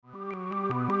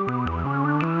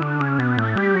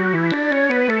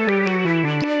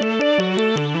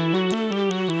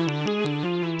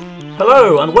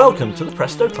Hello and welcome to the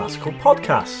Presto Classical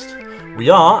Podcast.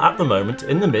 We are at the moment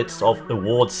in the midst of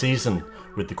awards season,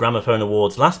 with the Gramophone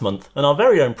Awards last month and our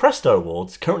very own Presto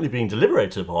Awards currently being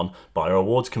deliberated upon by our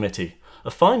awards committee. A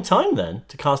fine time then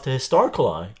to cast a historical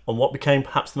eye on what became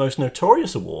perhaps the most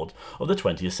notorious award of the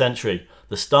 20th century,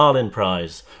 the Stalin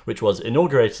Prize, which was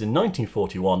inaugurated in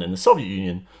 1941 in the Soviet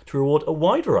Union to reward a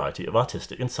wide variety of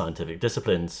artistic and scientific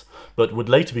disciplines, but would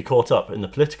later be caught up in the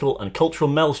political and cultural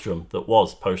maelstrom that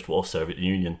was post-war Soviet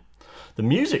Union. The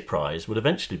Music Prize would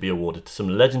eventually be awarded to some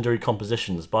legendary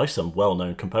compositions by some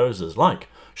well-known composers like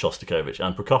Shostakovich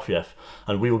and Prokofiev,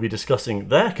 and we will be discussing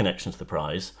their connection to the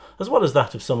prize, as well as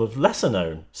that of some of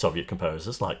lesser-known Soviet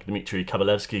composers like Dmitri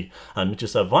Kabalevsky and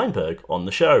Mstislav Weinberg on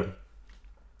the show.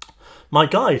 My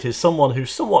guide is someone who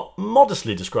somewhat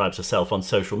modestly describes herself on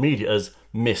social media as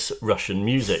Miss Russian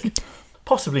Music,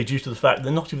 possibly due to the fact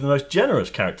that not even the most generous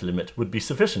character limit would be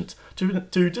sufficient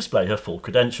to display her full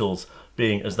credentials,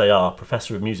 being as they are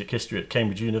Professor of Music History at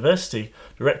Cambridge University,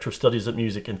 Director of Studies at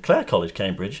Music in Clare College,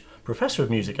 Cambridge, Professor of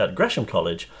Music at Gresham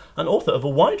College, and author of a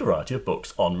wide variety of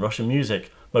books on Russian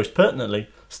music, most pertinently,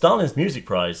 Stalin's Music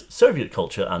Prize, Soviet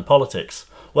Culture and Politics.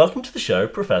 Welcome to the show,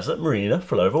 Professor Marina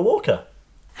Frolova-Walker.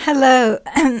 Hello,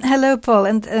 hello, Paul,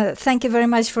 and thank you very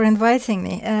much for inviting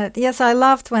me. Yes, I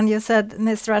laughed when you said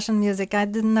Miss Russian Music. I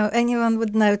didn't know anyone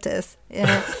would notice.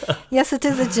 Yes, it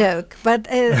is a joke, but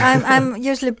I'm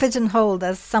usually pigeonholed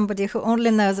as somebody who only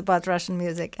knows about Russian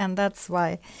music, and that's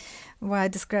why I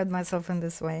described myself in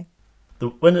this way. The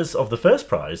winners of the first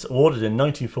prize, awarded in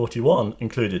 1941,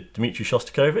 included Dmitri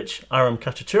Shostakovich, Aram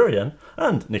Khachaturian,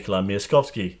 and Nikolai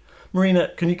Myaskovsky. Marina,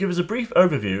 can you give us a brief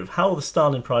overview of how the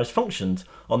Stalin Prize functioned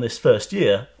on this first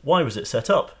year? Why was it set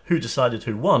up? Who decided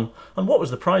who won? And what was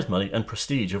the prize money and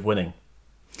prestige of winning?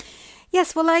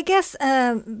 Yes, well, I guess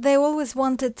they always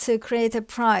wanted to create a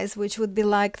prize which would be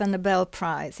like the Nobel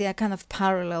Prize, kind of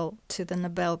parallel to the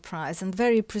Nobel Prize and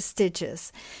very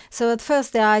prestigious. So at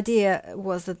first the idea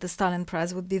was that the Stalin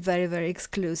Prize would be very, very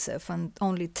exclusive and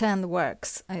only 10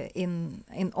 works in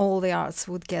all the arts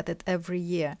would get it every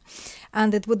year.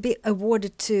 And it would be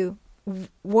awarded to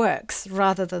works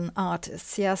rather than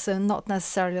artists, so not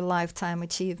necessarily lifetime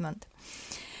achievement.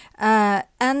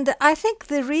 And I think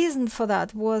the reason for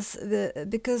that was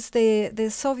because the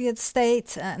Soviet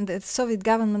state and the Soviet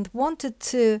government wanted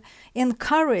to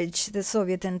encourage the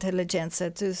Soviet intelligentsia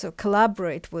to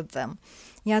collaborate with them,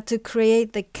 to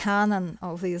create the canon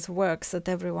of these works that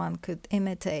everyone could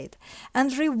imitate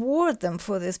and reward them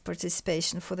for this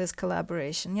participation, for this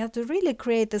collaboration. To really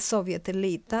create the Soviet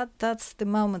elite. That's the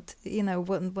moment,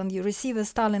 when you receive a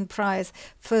Stalin Prize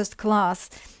first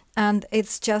class. And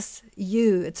it's just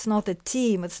you, it's not a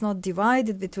team, it's not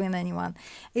divided between anyone.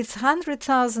 It's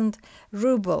 100,000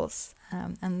 rubles,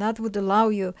 and that would allow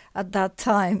you at that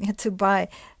time to buy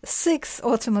 6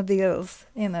 automobiles,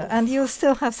 and you'll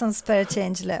still have some spare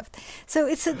change left. So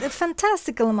it's a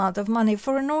fantastical amount of money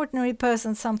for an ordinary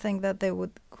person, something that they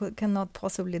cannot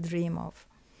possibly dream of.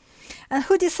 And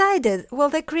who decided? Well,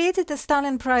 they created a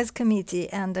Stalin Prize committee,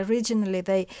 and originally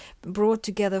they brought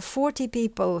together 40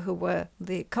 people who were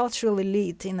the cultural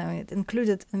elite. It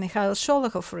included Mikhail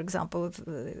Sholokhov, for example,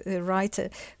 a writer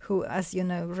who, as you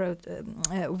know,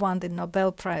 won the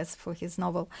Nobel Prize for his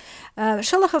novel.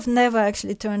 Sholokhov never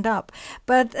actually turned up,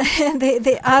 but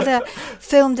the other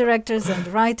film directors and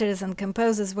writers and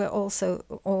composers were also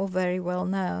all very well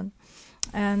known.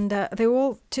 And they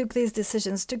all took these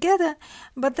decisions together,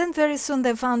 but then very soon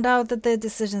they found out that their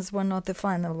decisions were not the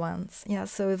final ones.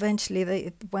 So eventually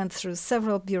it went through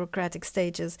several bureaucratic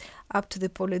stages up to the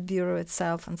Politburo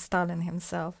itself and Stalin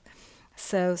himself.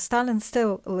 So Stalin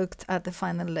still looked at the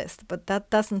final list, but that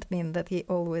doesn't mean that he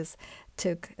always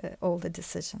took all the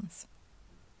decisions.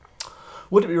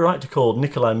 Would it be right to call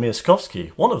Nikolai Myaskovsky,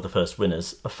 one of the first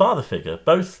winners, a father figure,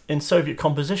 both in Soviet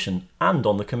composition and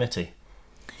on the committee?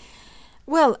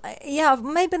 Well,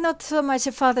 maybe not so much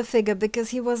a father figure,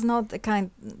 because he was not the kind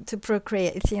to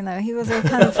procreate, he was a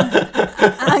kind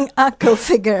of uncle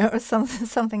figure or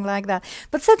something like that.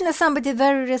 But certainly somebody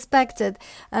very respected,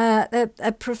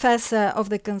 a professor of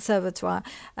the conservatoire,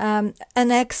 an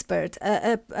expert,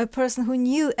 a person who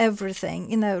knew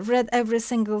everything, read every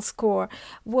single score,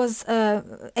 was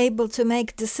able to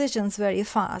make decisions very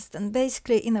fast, and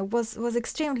basically, was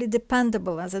extremely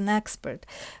dependable as an expert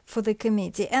for the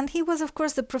committee. And he was, of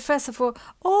course, the professor for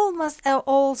almost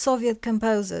all Soviet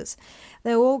composers.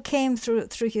 They all came through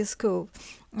his school.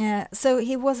 So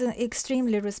he was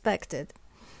extremely respected.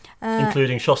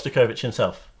 Including Shostakovich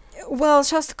himself? Well,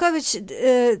 Shostakovich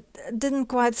didn't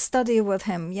quite study with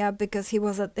him, because he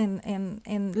was in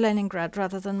Leningrad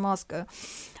rather than Moscow.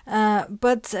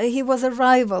 But he was a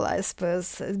rival, I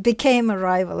suppose. Became a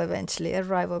rival eventually, a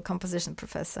rival composition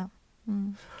professor.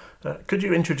 Could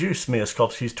you introduce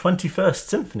Miaskovsky's 21st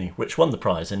Symphony, which won the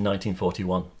prize in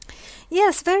 1941?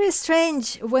 Yes, very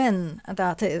strange win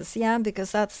that is,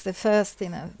 because that's the first,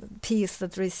 piece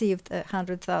that received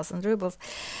 100,000 rubles.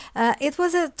 It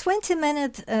was a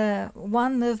 20-minute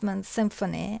one-movement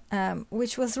symphony,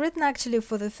 which was written actually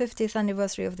for the 50th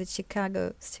anniversary of the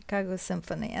Chicago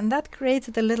Symphony, and that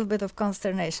created a little bit of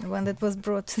consternation when it was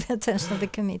brought to the attention of the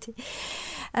committee.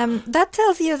 That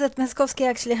tells you that Miaskovsky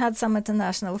actually had some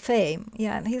international fame.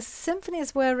 And his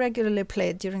symphonies were regularly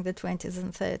played during the 20s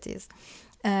and 30s.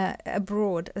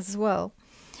 Abroad as well,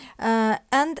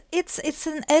 and it's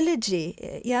an elegy.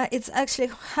 It's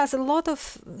actually has a lot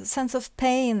of sense of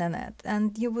pain in it,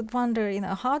 and you would wonder,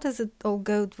 how does it all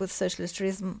go with socialist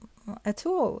realism at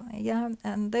all?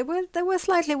 And they were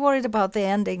slightly worried about the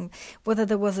ending, whether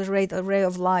there was a ray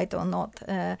of light or not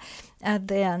at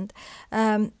the end.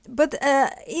 But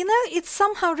it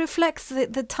somehow reflects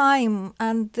the time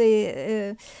and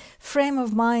the frame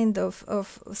of mind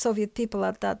of Soviet people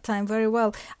at that time very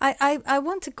well. I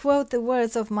want to quote the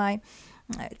words of my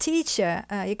teacher,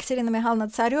 Ekaterina Mikhailovna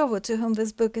Tsareva, to whom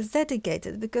this book is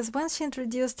dedicated, because when she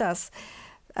introduced us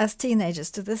as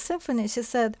teenagers to the symphony, she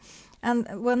said,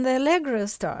 and when the allegro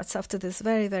starts after this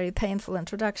very, very painful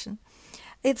introduction,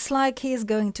 it's like he is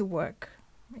going to work,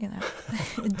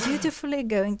 dutifully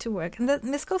going to work. And that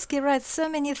Miaskovsky writes so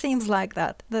many themes like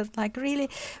that like really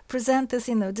present this,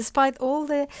 despite all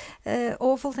the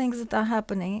awful things that are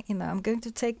happening, I'm going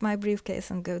to take my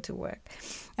briefcase and go to work.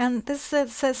 And this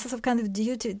says of kind of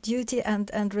duty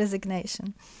and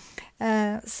resignation.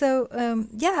 I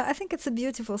think it's a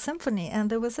beautiful symphony, and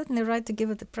they were certainly right to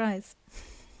give it the prize.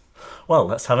 Well,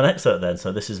 let's have an excerpt then.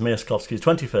 So this is Miaskovsky's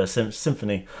 21st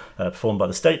Symphony, performed by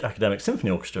the State Academic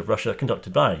Symphony Orchestra of Russia,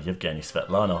 conducted by Yevgeny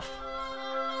Svetlanov.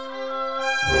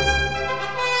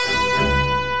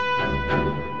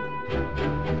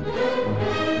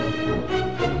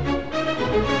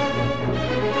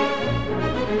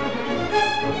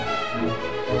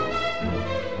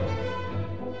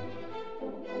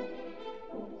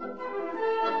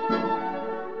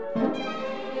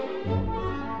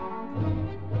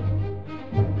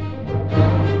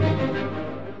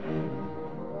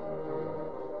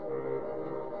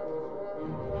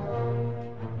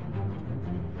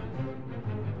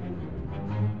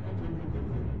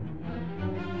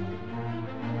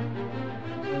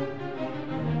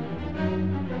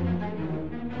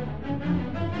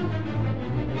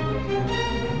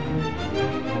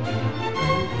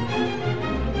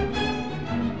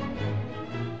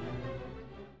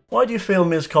 Why do you feel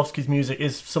Miaskovsky's music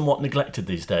is somewhat neglected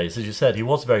these days? As you said, he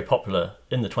was very popular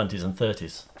in the 20s and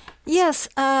 30s. Yes,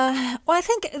 I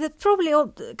think it's probably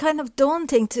kind of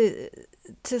daunting to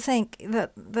think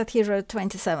that he wrote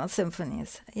 27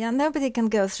 symphonies. Nobody can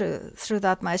go through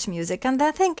that much music. And I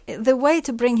think the way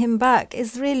to bring him back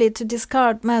is really to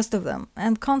discard most of them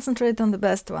and concentrate on the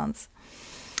best ones.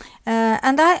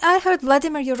 And I heard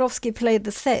Vladimir Yurovsky play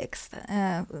the sixth,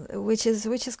 which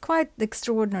is quite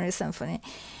extraordinary symphony.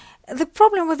 The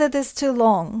problem with it is too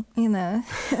long,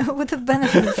 would have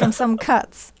benefited from some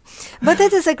cuts. But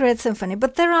it is a great symphony.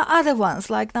 But there are other ones,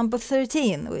 like number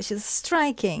 13, which is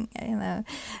striking.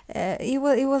 He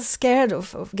was scared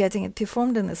of getting it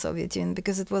performed in the Soviet Union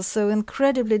because it was so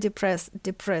incredibly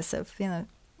depressive,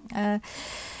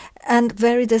 and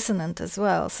very dissonant as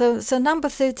well. So number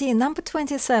 13, number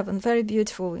 27, very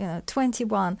beautiful,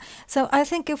 21. So I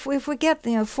think if we get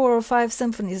 4 or 5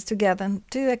 symphonies together and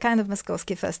do a kind of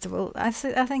Miaskovsky festival, I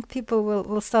think people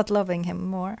will start loving him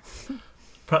more.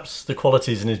 Perhaps the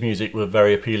qualities in his music were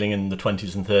very appealing in the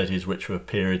 20s and 30s, which were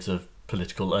periods of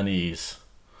political unease.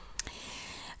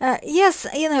 Yes,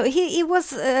 he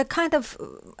was kind of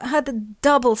had a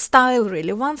double style,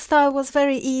 really. One style was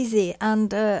very easy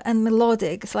and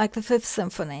melodic. It's like the Fifth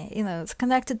Symphony, it's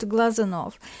connected to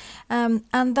Glazunov,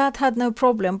 and that had no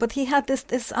problem. But he had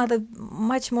this other,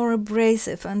 much more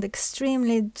abrasive and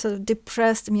extremely sort of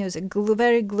depressed music.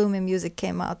 Very gloomy music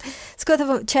came out. It's kind of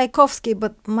a Tchaikovsky,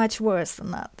 but much worse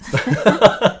than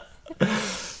that.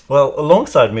 Well,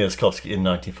 alongside Miaskovsky in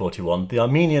 1941, the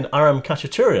Armenian Aram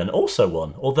Khachaturian also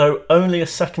won, although only a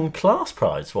second-class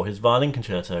prize for his violin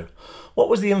concerto. What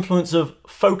was the influence of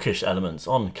folkish elements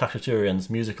on Khachaturian's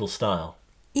musical style?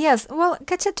 Yes, well,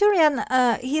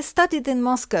 Khachaturian, he studied in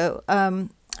Moscow,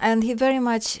 and he very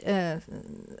much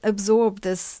absorbed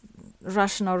this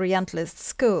Russian Orientalist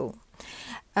school.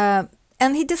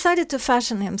 And he decided to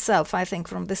fashion himself, I think,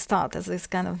 from the start as this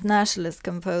kind of nationalist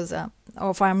composer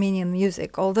of Armenian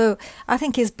music, although I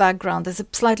think his background is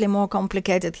slightly more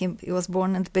complicated. He was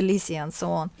born in Tbilisi and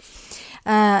so on.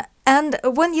 And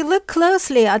when you look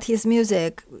closely at his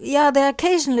music, there are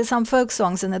occasionally some folk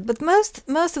songs in it, but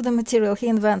most of the material he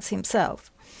invents himself.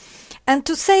 And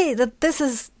to say that this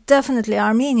is definitely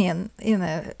Armenian,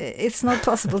 it's not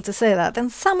possible to say that.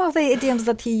 And some of the idioms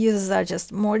that he uses are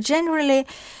just more generally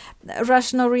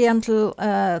Russian Oriental.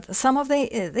 Some of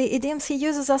the idioms he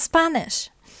uses are Spanish.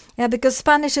 Yeah, because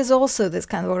Spanish is also this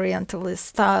kind of Orientalist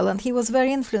style, and he was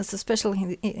very influenced,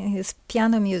 especially in his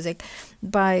piano music,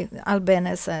 by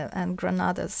Albéniz and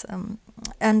Granados,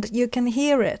 and you can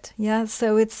hear it. Yeah,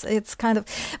 so it's kind of,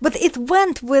 but it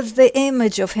went with the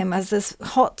image of him as this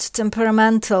hot,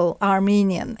 temperamental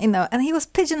Armenian, and he was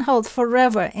pigeonholed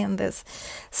forever in this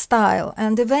style.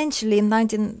 And eventually, in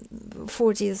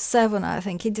 1947, I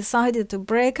think he decided to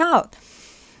break out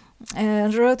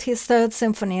and wrote his Third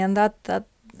Symphony, and that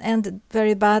ended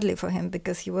very badly for him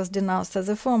because he was denounced as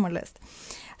a formalist.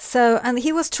 So, and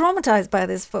he was traumatized by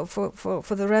this for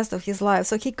the rest of his life.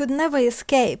 So he could never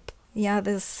escape,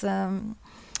 this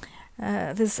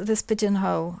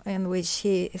pigeonhole in which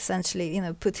he essentially,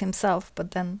 put himself. But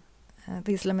then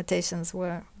these limitations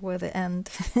were the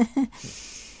end.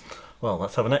 Well,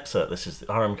 let's have an excerpt. This is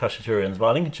Aram Khachaturian's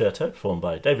Violin Concerto, performed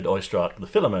by David Oistrakh, the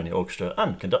Philharmonia Orchestra,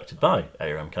 and conducted by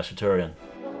Aram Khachaturian.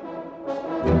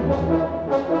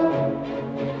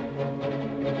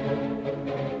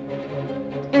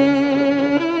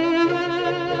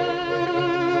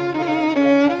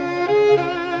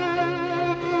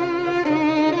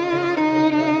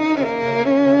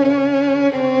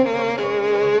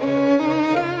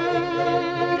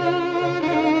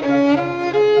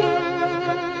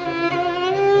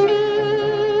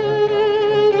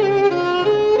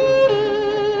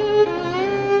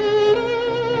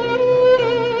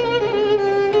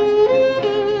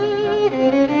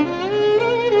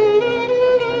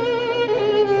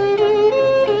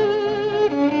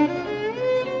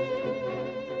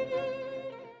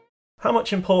 How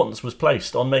much importance was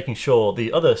placed on making sure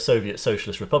the other Soviet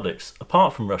socialist republics,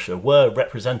 apart from Russia, were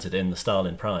represented in the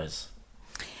Stalin Prize?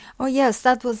 Oh yes,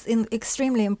 that was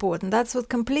extremely important. That's what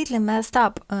completely messed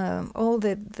up all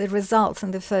the results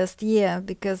in the first year,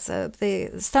 because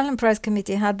the Stalin Prize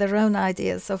Committee had their own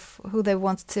ideas of who they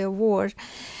wanted to award.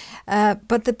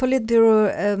 But the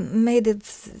Politburo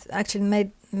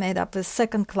made up the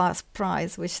second-class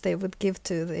prize, which they would give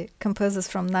to the composers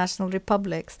from national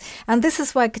republics. And this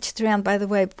is why Khachaturian, by the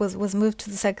way, was moved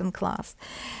to the second class,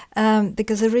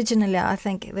 because originally I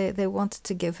think they wanted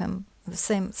to give him the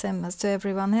same as to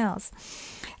everyone else.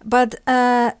 But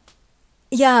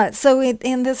so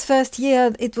in this first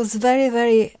year, it was very,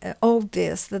 very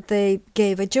obvious that they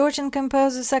gave a Georgian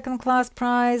composer second-class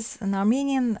prize, an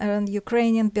Armenian, and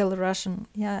Ukrainian, Belarusian,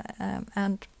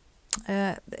 and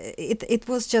it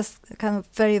was just kind of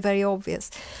very, very obvious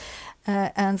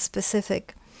and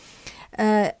specific.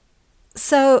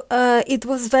 So it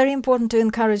was very important to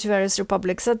encourage various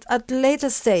republics. At later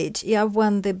stage,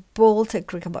 when the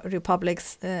Baltic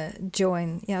republics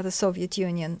join, the Soviet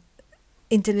Union,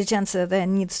 intelligentsia there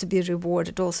needs to be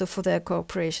rewarded also for their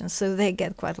cooperation, so they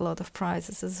get quite a lot of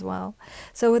prizes as well.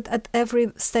 So at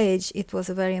every stage, it was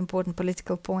a very important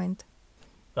political point.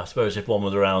 I suppose if one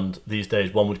was around these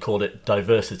days, one would call it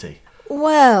diversity.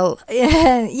 Well,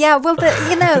 well, the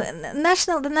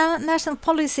national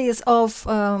policies of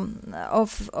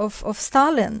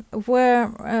Stalin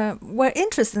were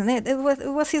interesting. It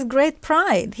was his great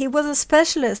pride. He was a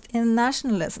specialist in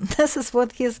nationalism. This is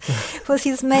what was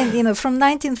his main. From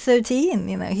 1913,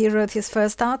 he wrote his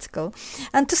first article,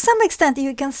 and to some extent,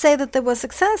 you can say that they were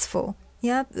successful.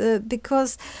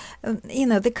 Because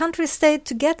the country stayed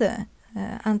together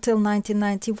until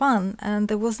 1991, and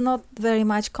there was not very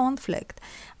much conflict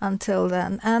until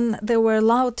then, and they were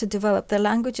allowed to develop their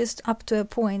languages up to a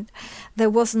point. There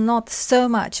was not so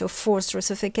much of forced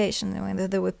Russification.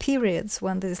 There were periods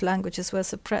when these languages were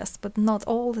suppressed, but not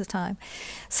all the time.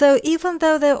 So even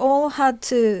though they all had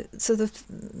to sort of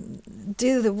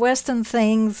do the Western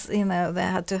things, they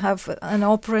had to have an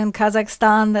opera in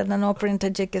Kazakhstan and an opera in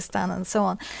Tajikistan and so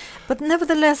on. But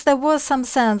nevertheless, there was some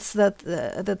sense that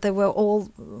they were all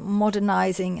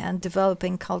modernizing and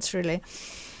developing culturally.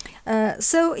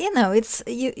 So it's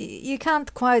you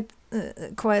can't quite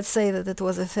say that it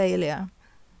was a failure.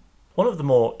 One of the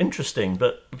more interesting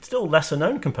but still lesser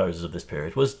known composers of this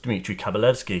period was Dmitry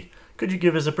Kabalevsky. Could you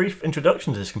give us a brief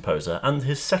introduction to this composer and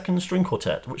his second string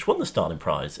quartet, which won the Stalin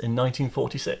Prize in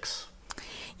 1946?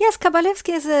 Yes,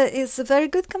 Kabalevsky is a very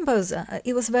good composer.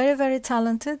 He was very, very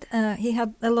talented. He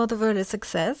had a lot of early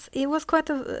success. He was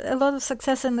quite a lot of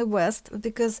success in the West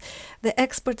because the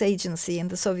export agency in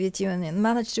the Soviet Union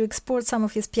managed to export some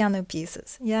of his piano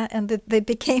pieces. Yeah, and they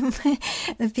became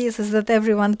the pieces that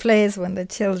everyone plays when they're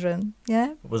children.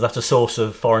 Yeah. Was that a source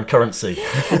of foreign currency?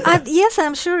 Yes,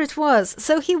 I'm sure it was.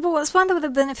 So he was one of the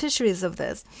beneficiaries of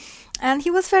this. And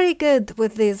he was very good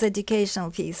with these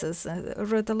educational pieces.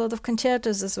 Wrote a lot of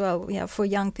concertos as well, yeah, for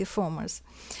young performers.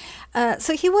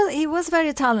 So he was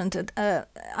very talented.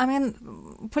 I mean,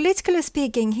 politically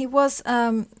speaking, he was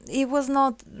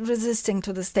not resisting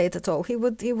to the state at all. He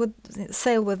would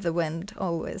sail with the wind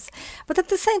always. But at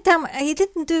the same time, he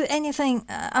didn't do anything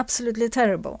absolutely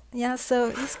terrible. Yeah,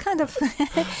 so he's kind of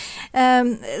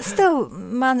still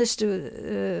managed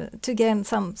to gain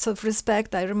some sort of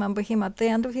respect. I remember him at the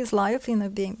end of his life,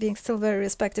 being still very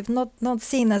respected, not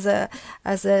seen as a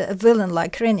villain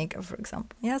like Krenikov, for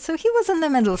example. Yeah, so he was in the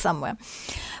middle somewhere.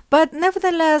 But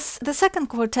nevertheless, the second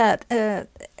quartet,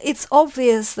 it's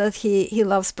obvious that he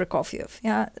loves Prokofiev.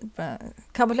 Yeah,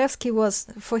 Kabalevsky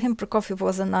for him, Prokofiev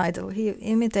was an idol. He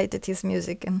imitated his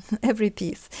music in every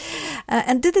piece,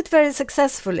 and did it very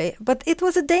successfully. But it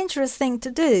was a dangerous thing to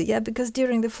do, yeah, because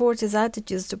during the 40s,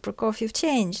 attitudes to Prokofiev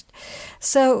changed.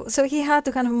 So he had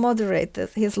to kind of moderate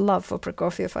his love for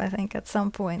Prokofiev, I think, at some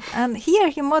point. And here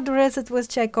he moderates it with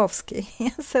Tchaikovsky.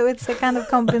 So it's a kind of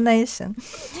combination.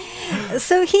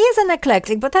 So he is an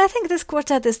eclectic, but I think this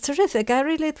quartet is terrific.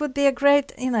 It would be a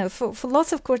great, for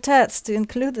lots of quartets to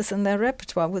include this in their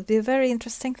repertoire would be a very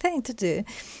interesting thing to do.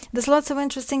 There's lots of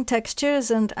interesting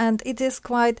textures, and it is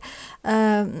quite,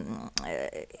 very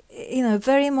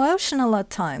emotional at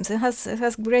times. It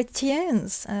has great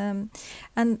tunes, and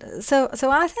so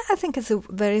I think it's a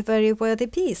very, very worthy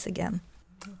piece again.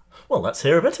 Well, let's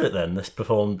hear a bit of it then. This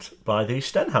performed by the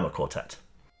Stenhammar Quartet.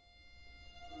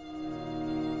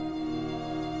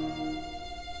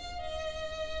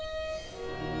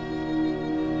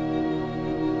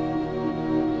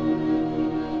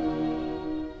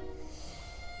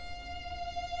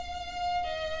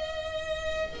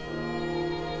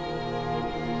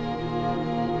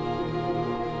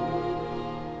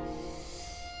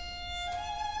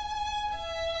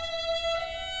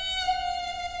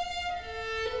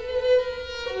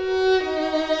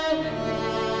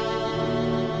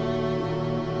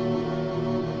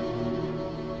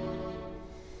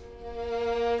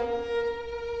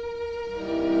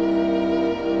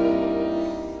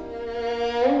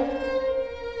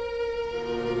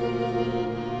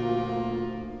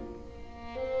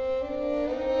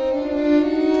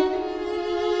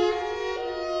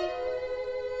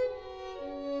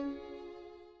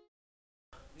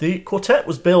 The quartet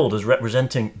was billed as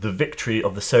representing the victory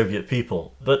of the Soviet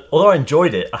people, but although I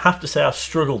enjoyed it, I have to say I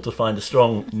struggled to find a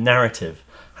strong narrative.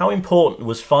 How important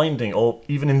was finding or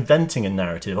even inventing a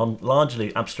narrative on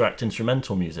largely abstract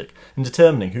instrumental music in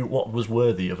determining what was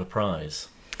worthy of a prize?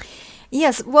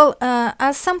 Yes, well,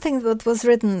 as something that was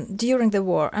written during the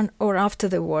war or after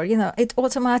the war, it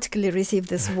automatically received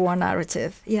this war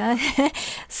narrative. Yeah,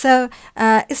 so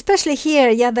especially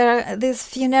here, there are these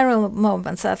funeral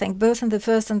moments. I think both in the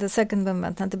first and the second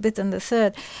movement, and a bit in the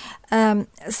third. That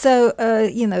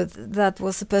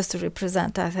was supposed to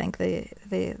represent, I think,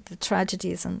 the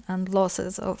tragedies and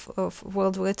losses of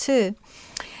World War II.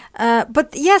 But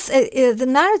yes, the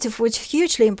narrative was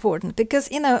hugely important because,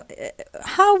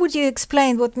 how would you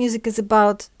explain what music is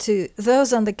about to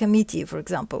those on the committee, for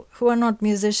example, who are not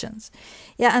musicians?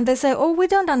 Yeah, and they say, oh, we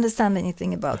don't understand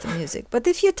anything about the music. But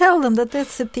if you tell them that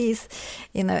it's a piece,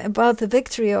 about the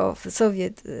victory of the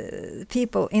Soviet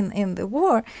people in the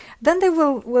war, then they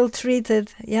will treat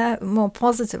it, more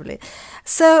positively.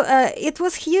 So it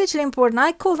was hugely important.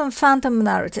 I call them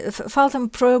phantom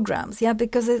programs,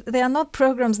 because they are not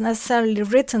programs necessarily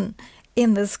written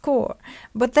in the score,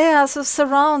 but they also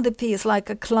surround the piece like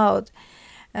a cloud.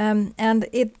 And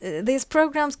these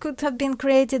programs could have been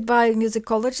created by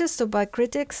musicologists or by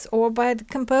critics or by the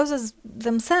composers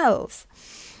themselves.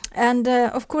 And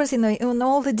of course, in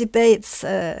all the debates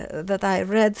that I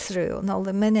read through, and all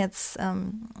the minutes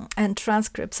and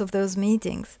transcripts of those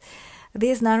meetings,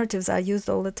 these narratives are used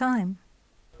all the time.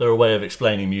 They're a way of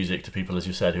explaining music to people, as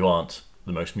you said, who aren't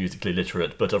the most musically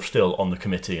literate, but are still on the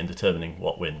committee and determining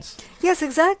what wins. Yes,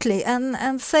 exactly.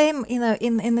 And same,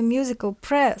 in the musical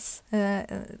press,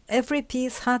 every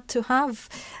piece had to have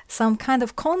some kind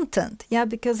of content,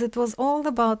 because it was all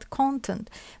about content.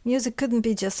 Music couldn't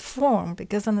be just form,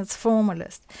 because then it's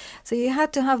formalist. So you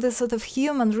had to have this sort of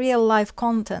human, real-life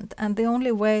content, and the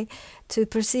only way to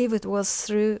perceive it was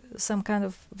through some kind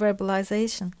of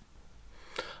verbalization.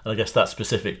 And I guess that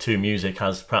specific to music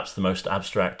has perhaps the most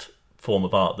abstract form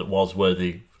of art that was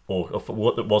worthy or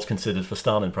what that was considered for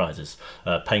Stalin prizes.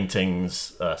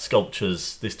 Paintings,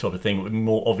 sculptures, this type of thing would be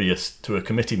more obvious to a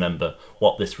committee member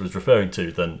what this was referring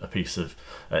to than a piece of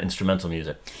instrumental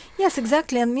music. Yes,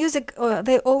 exactly. And music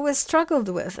they always struggled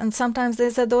with. And sometimes they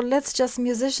said, let's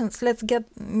get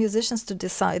musicians to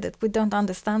decide it. We don't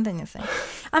understand anything.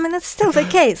 I mean, it's still the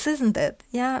case, isn't it?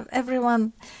 Yeah,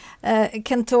 everyone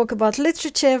can talk about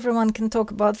literature, everyone can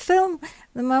talk about film.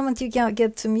 The moment you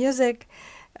get to music,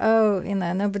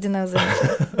 nobody knows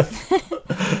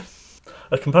anything.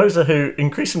 A composer who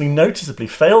increasingly noticeably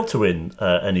failed to win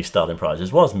any Stalin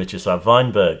prizes was Mstislav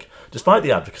Weinberg, despite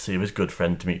the advocacy of his good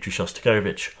friend Dmitri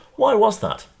Shostakovich. Why was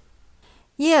that?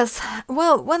 Yes,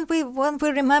 well, when we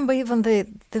remember even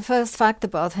the first fact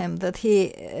about him, that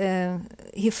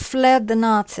he fled the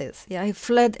Nazis. Yeah, he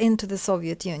fled into the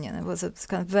Soviet Union. It was a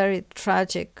kind of very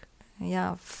tragic,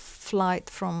 flight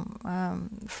from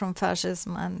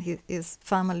fascism, and his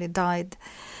family died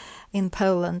in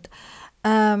Poland.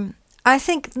 I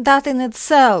think that in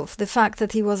itself, the fact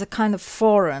that he was a kind of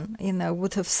foreign,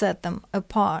 would have set them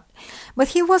apart. But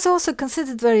he was also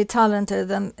considered very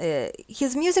talented, and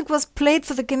his music was played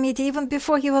for the committee even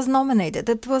before he was nominated.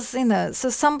 It was, so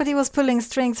somebody was pulling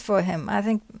strings for him. I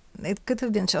think it could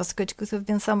have been Shostakovich, could have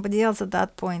been somebody else at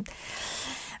that point.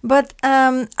 But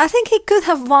I think he could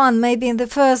have won maybe in the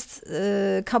first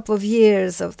couple of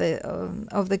years of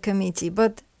the committee.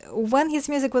 But when his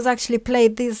music was actually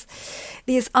played, these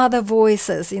other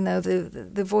voices,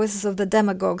 the voices of the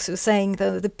demagogues who are saying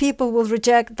the people will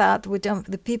reject that.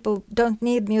 The people don't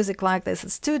need music like this.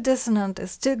 It's too dissonant.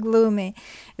 It's too gloomy.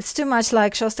 It's too much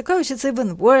like Shostakovich. It's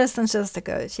even worse than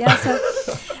Shostakovich. Yeah.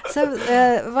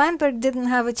 So Weinberg didn't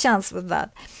have a chance with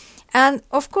that. And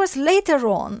of course, later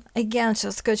on, again,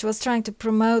 Shostakovich was trying to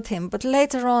promote him. But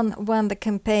later on, when the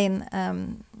campaign,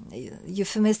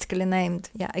 euphemistically named,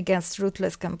 against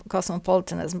ruthless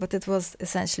cosmopolitanism, but it was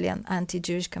essentially an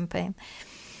anti-Jewish campaign.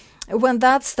 When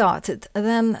that started,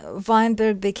 then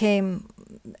Weinberg became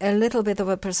a little bit of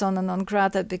a persona non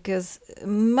grata, because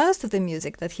most of the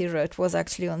music that he wrote was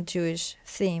actually on Jewish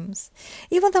themes.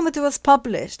 Even though it was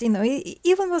published, he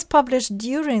even was published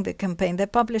during the campaign. They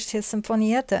published his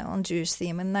Symphonietta on Jewish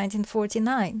theme in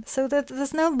 1949. So that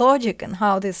there's no logic in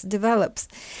how this develops.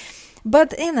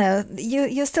 But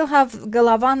you still have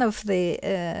Golovanov,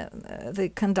 the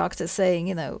conductor,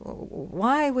 saying,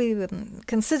 why are we even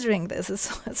considering this?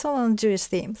 It's all on Jewish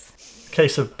themes.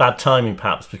 Case of bad timing,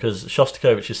 perhaps, because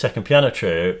Shostakovich's second piano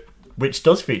trio, which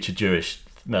does feature Jewish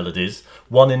melodies,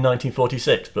 won in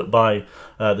 1946. But by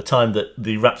the time that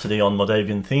the Rhapsody on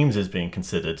Moldavian Themes is being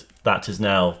considered, that is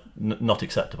now not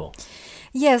acceptable.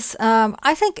 Yes,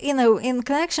 I think, in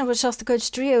connection with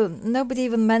Shostakovich Trio, nobody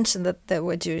even mentioned that there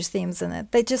were Jewish themes in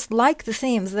it. They just liked the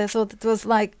themes. They thought it was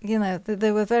like,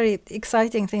 they were very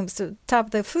exciting themes to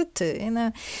tap their foot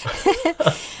to,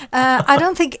 I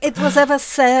don't think it was ever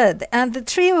said. And the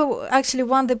trio actually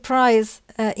won the prize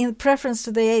in preference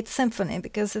to the 8th Symphony,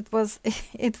 because it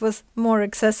was more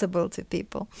accessible to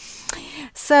people.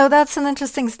 So that's an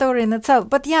interesting story in itself.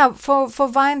 But for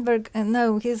Weinberg,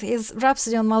 his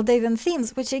Rhapsody on Moldavian Themes,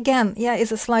 which again,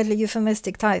 is a slightly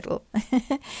euphemistic title.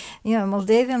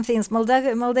 Moldavian Themes.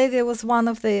 Moldavia was one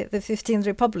of the 15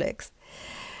 republics.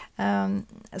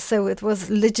 So it was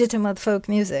legitimate folk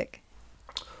music.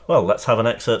 Well, let's have an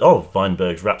excerpt of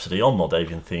Weinberg's Rhapsody on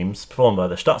Moldavian Themes, performed by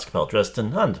the Staatskapelle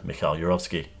Dresden and Mikhail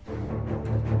Jurovsky.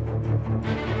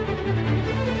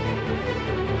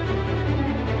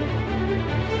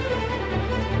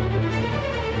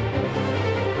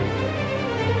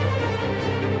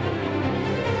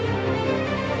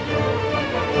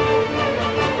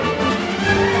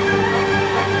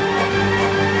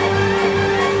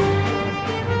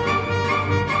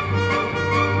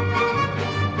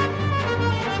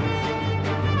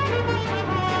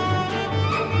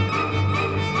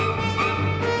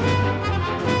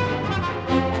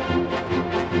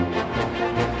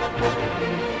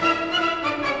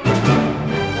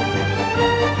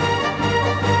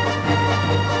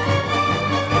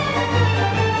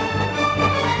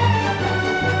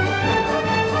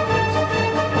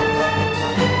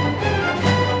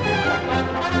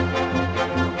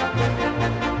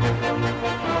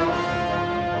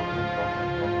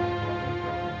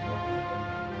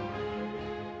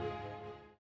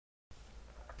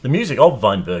 The music of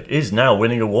Weinberg is now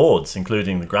winning awards,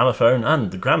 including the Gramophone and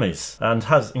the Grammys, and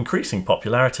has increasing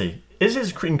popularity. Is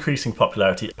his increasing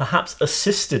popularity perhaps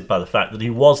assisted by the fact that he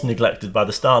was neglected by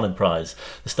the Stalin Prize?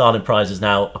 The Stalin Prize is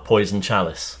now a poison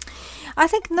chalice. I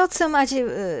think not so much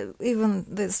even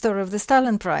the story of the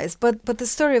Stalin Prize, but the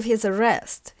story of his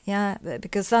arrest. Yeah,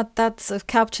 because that sort of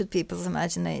captured people's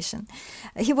imagination.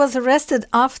 He was arrested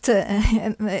after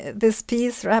this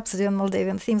piece, Rhapsody on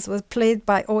Moldavian Themes, was played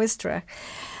by Oistrakh,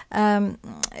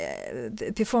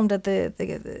 performed at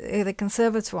the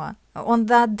Conservatoire on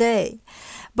that day.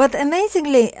 But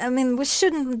amazingly, I mean, we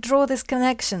shouldn't draw this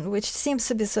connection, which seems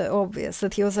to be so obvious,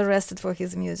 that he was arrested for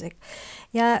his music.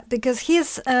 Yeah, because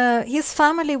his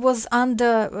family was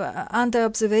under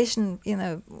observation,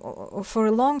 for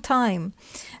a long time,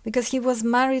 because he was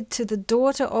married to the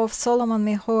daughter of Solomon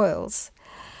Mikhoels,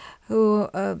 who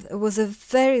was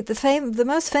the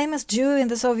most famous Jew in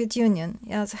the Soviet Union,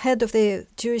 as head of the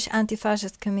Jewish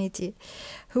Anti-Fascist Committee,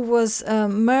 who was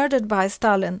murdered by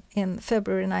Stalin in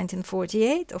February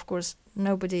 1948. Of course,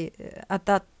 nobody at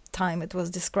that time, it was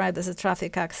described as a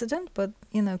traffic accident, but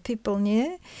people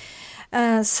knew.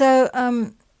 So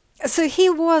he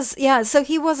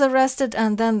was arrested,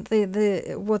 and then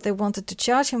the what they wanted to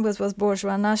charge him was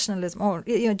bourgeois nationalism, or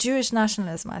Jewish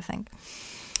nationalism, I think.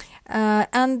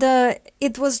 And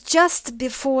it was just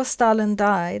before Stalin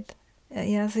died.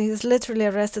 So he was literally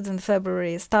arrested in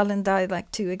February. Stalin died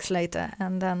like 2 weeks later,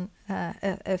 and then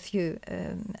a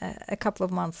couple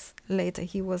of months later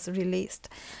he was released.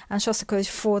 And Shostakovich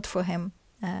fought for him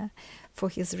for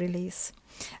his release.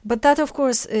 But that, of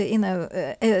course,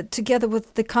 together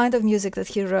with the kind of music that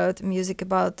he wrote, music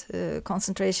about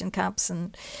concentration camps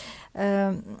and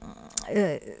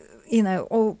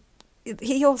all.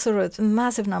 He also wrote a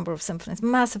massive number of symphonies,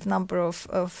 massive number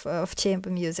of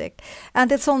chamber music.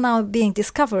 And it's all now being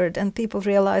discovered, and people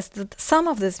realize that some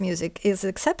of this music is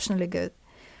exceptionally good.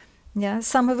 Yeah,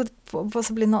 some of it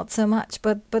possibly not so much,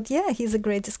 but yeah, he's a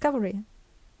great discovery.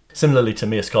 Similarly to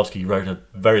Miaskovsky, he wrote a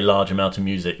very large amount of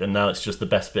music, and now it's just the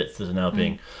best bits that are now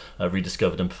being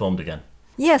rediscovered and performed again.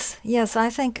 Yes, I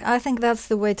think that's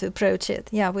the way to approach it.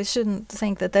 Yeah, we shouldn't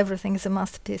think that everything is a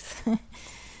masterpiece.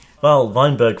 While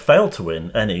Weinberg failed to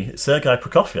win any, Sergei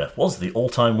Prokofiev was the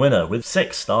all-time winner with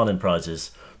 6 Stalin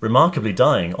Prizes, remarkably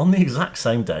dying on the exact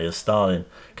same day as Stalin.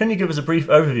 Can you give us a brief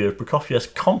overview of Prokofiev's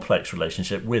complex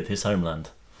relationship with his homeland?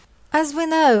 As we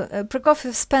know,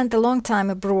 Prokofiev spent a long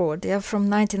time abroad, from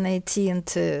 1918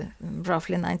 to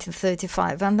roughly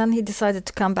 1935, and then he decided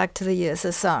to come back to the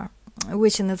USSR,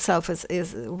 which in itself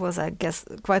was, I guess,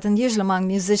 quite unusual among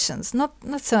musicians, not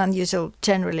so unusual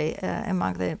generally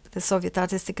among the Soviet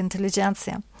artistic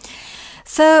intelligentsia.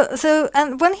 So,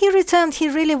 and when he returned, he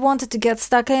really wanted to get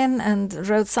stuck in and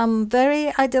wrote some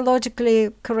very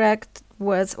ideologically correct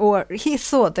words, or he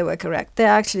thought they were correct. They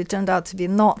actually turned out to be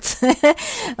not,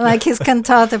 like his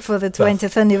cantata for the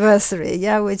 20th anniversary,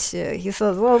 which he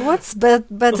thought, well, what's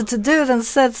better to do than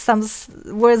set some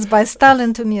words by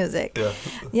Stalin to music?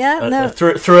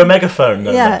 Through a megaphone,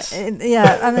 no less.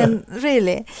 I mean,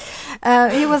 really.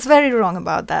 He was very wrong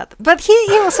about that. But he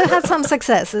also had some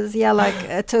successes, like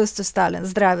a Toast to Stalin,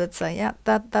 Zdravitsa,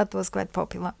 that was quite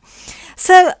popular.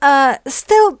 So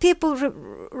still people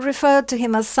referred to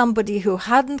him as somebody who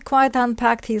hadn't quite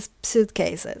unpacked his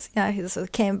suitcases. He sort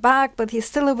of came back, but he's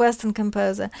still a Western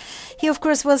composer. He, of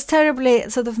course, was terribly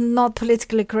sort of not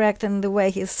politically correct in the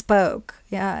way he spoke.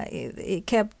 He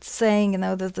kept saying,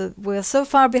 that we're so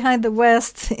far behind the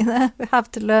West, we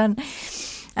have to learn,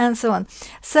 and so on.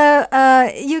 So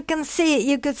you could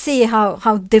see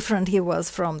how different he was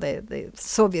from the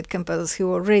Soviet composers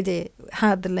who already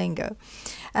had the lingo.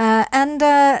 And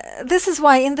this is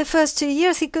why in the first 2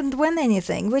 years he couldn't win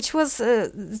anything, which was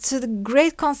to the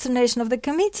great consternation of the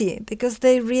committee, because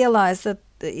they realized that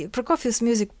Prokofiev's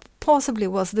music possibly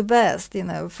was the best,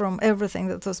 from everything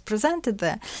that was presented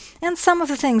there. And some of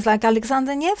the things, like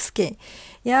Alexander Nevsky,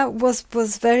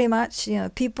 was very much,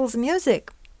 people's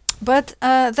music. But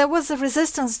there was a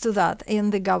resistance to that in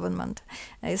the government,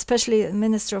 especially the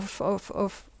Minister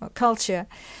of Culture.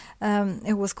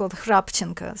 It was called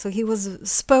Hrabchenko, so he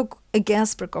spoke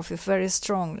against Prokofiev very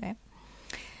strongly.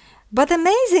 But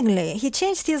amazingly, he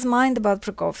changed his mind about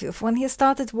Prokofiev when he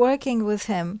started working with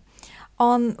him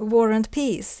on War and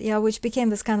Peace, which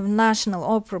became this kind of national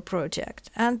opera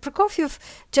project. And Prokofiev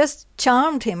just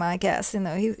charmed him, I guess.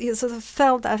 He sort of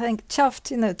felt, I think, chuffed,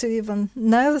 to even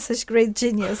know such great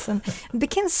genius, and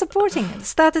began supporting him,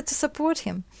 started to support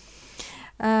him.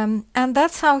 And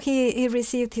that's how he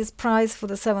received his prize for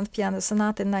the 7th Piano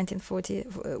Sonata in 1940,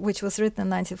 which was written in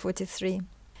 1943.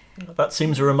 That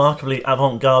seems a remarkably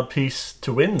avant-garde piece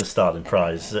to win the Stalin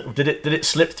Prize. Did it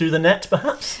slip through the net,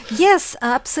 perhaps? Yes,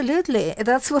 absolutely.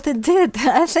 That's what it did.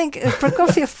 I think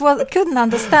Prokofiev couldn't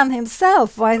understand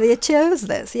himself why they chose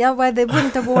this. Yeah, why they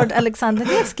wouldn't award Alexander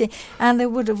Nevsky and they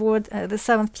would award the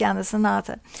Seventh Piano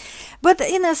Sonata. But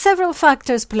several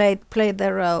factors played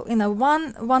their role.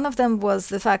 One of them was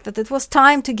the fact that it was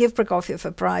time to give Prokofiev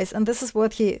a prize, and this is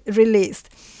what he released.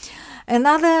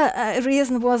 Another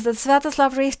reason was that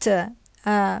Sviatoslav Richter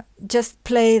just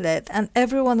played it, and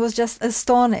everyone was just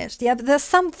astonished. Yeah, but there's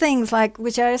some things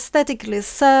which are aesthetically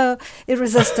so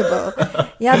irresistible,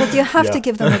 that you have to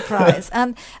give them a prize.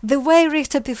 And the way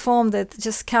Richter performed it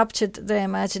just captured their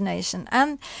imagination.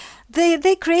 And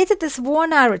they created this war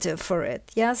narrative for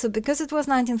it, so because it was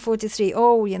 1943,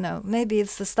 maybe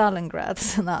it's the Stalingrad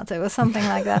Sonata or something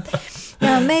like that.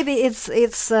 Maybe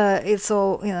it's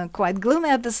all quite gloomy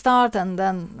at the start and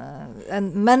then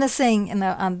and menacing,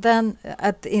 and then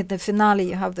in the finale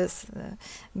you have this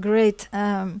great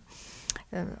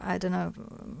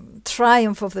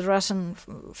triumph of the Russian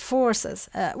forces,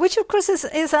 which of course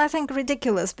is I think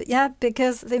ridiculous, but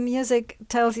because the music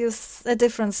tells you a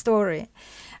different story.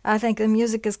 I think the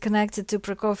music is connected to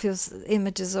Prokofiev's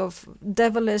images of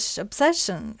devilish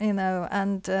obsession,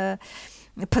 and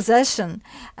possession,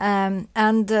 and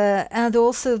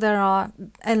also there are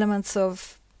elements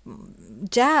of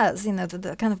jazz,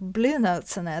 the kind of blue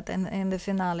notes in it in the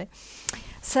finale.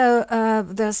 So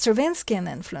there's Stravinsky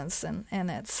influence in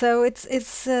it. So it's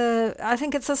I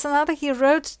think it's a sonata he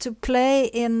wrote to play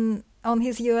on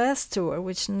his US tour,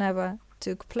 which never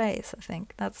took place. I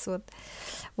think that's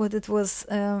what it was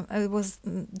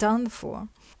done for.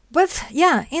 But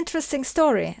interesting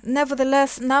story.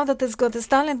 Nevertheless, now that it's got the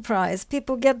Stalin Prize,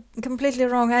 people get completely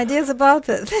wrong ideas about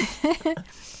it.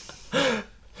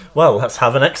 Well, let's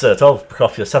have an excerpt of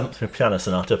Prokofiev's 7th Piano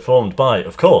Sonata performed by,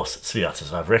 of course,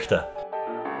 Sviatoslav Richter.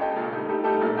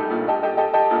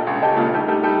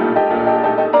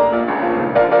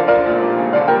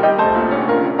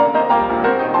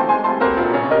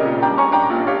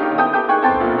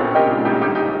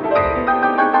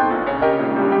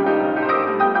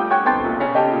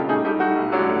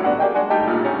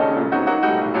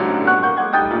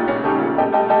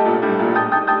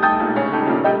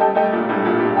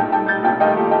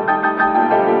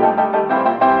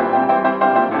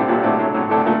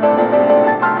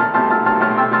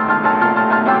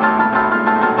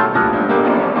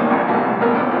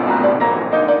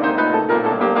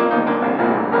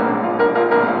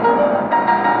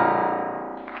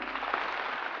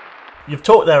 You've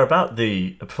talked there about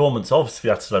the performance of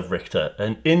Sviatoslav Richter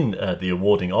and in the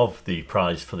awarding of the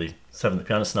prize for the 7th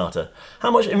Piano Sonata.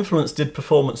 How much influence did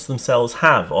performers themselves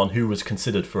have on who was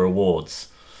considered for awards?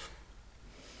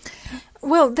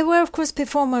 Well, there were, of course,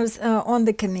 performers on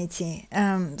the committee,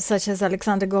 such as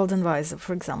Alexander Goldenweiser,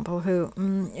 for example, who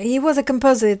he was a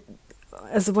composer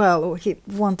as well, or he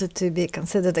wanted to be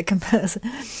considered a composer.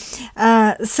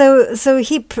 So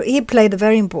he played a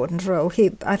very important role.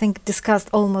 He, I think, discussed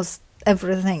almost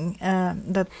everything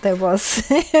that there was,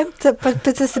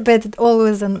 participated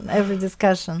always in every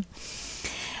discussion.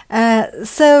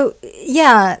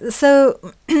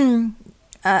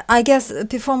 I guess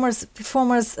performers.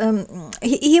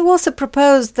 He also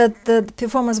proposed that the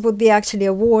performers would be actually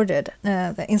awarded,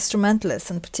 the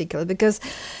instrumentalists in particular, because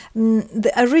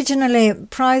originally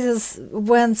prizes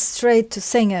went straight to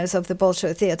singers of the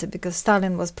Bolshoi Theatre, because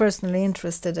Stalin was personally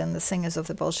interested in the singers of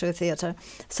the Bolshoi Theatre.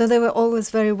 So they were always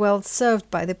very well served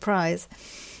by the prize.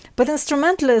 But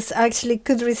instrumentalists actually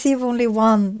could receive only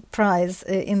one prize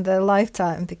in their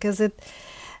lifetime, because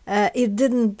it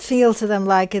didn't feel to them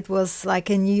like it was like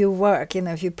a new work.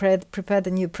 If you prepared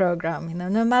a new program,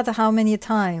 no matter how many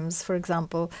times, for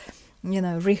example,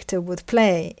 Richter would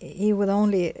play, he would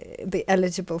only be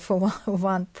eligible for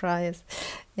one prize,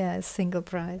 a single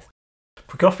prize.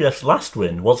 Prokofiev's last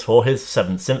win was for his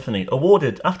 7th Symphony,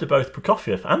 awarded after both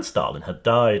Prokofiev and Stalin had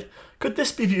died. Could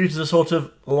this be viewed as a sort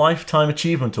of lifetime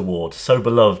achievement award, so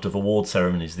beloved of award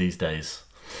ceremonies these days?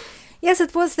 Yes,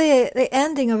 it was the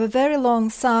ending of a very long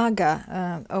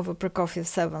saga over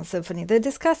Prokofiev's 7th Symphony. They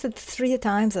discussed it 3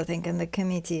 times, I think, in the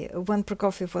committee when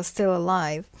Prokofiev was still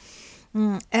alive.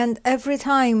 And every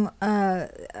time,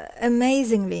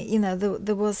 amazingly,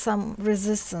 there was some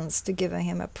resistance to giving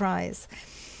him a prize.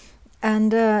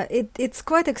 And it's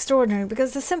quite extraordinary,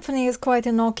 because the symphony is quite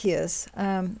innocuous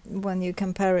when you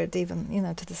compare it even,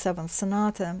 to the 7th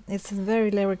Sonata. It's a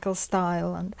very lyrical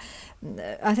style, and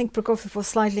I think Prokofiev was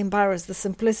slightly embarrassed, the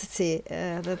simplicity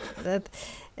that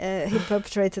he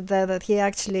perpetrated there, that he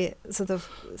actually sort of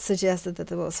suggested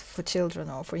that it was for children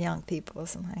or for young people or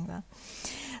something like that.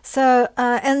 So,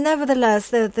 and nevertheless,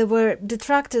 there were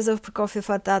detractors of Prokofiev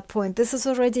at that point. This is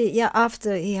already,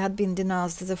 after he had been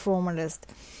denounced as a formalist.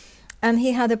 And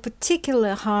he had a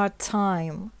particularly hard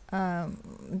time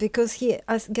because he,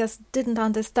 I guess, didn't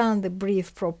understand the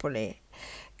brief properly.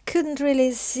 Couldn't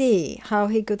really see how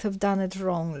he could have done it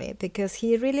wrongly, because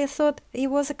he really thought he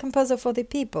was a composer for the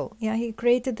people. He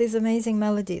created these amazing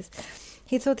melodies.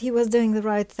 He thought he was doing the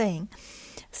right thing.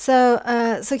 So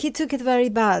he took it very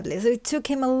badly. So it took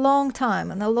him a long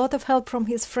time and a lot of help from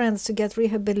his friends to get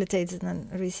rehabilitated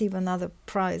and receive another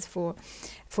prize for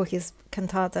his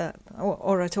cantata, or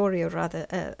oratorio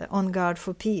rather, On Guard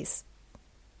for Peace.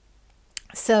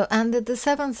 So, and the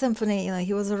Seventh Symphony,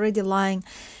 he was already lying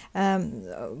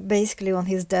basically on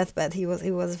his deathbed. He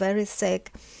was very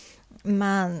sick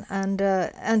man,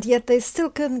 and yet they still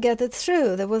couldn't get it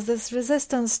through. There was this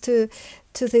resistance to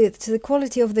the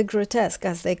quality of the grotesque,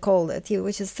 as they called it,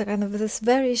 which is the kind of this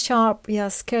very sharp,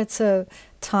 scherzo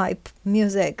type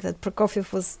music that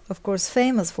Prokofiev was, of course,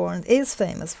 famous for and is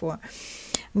famous for.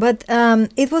 But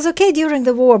it was okay during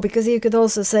the war, because you could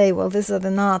also say, well, these are the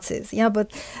Nazis.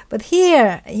 But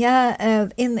here,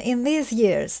 in these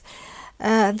years,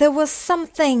 there was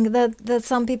something that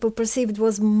some people perceived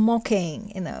was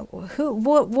mocking.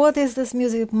 What is this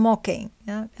music mocking?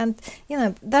 And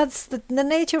that's the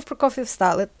nature of Prokofiev's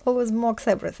style. It always mocks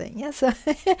everything. So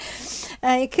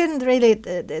you couldn't really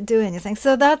do anything.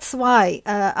 So that's why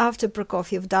after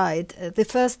Prokofiev died, the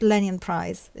first Lenin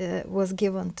Prize was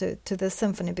given to the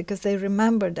symphony, because they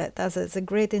remembered it as a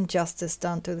great injustice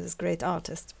done to this great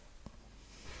artist.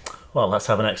 Well, let's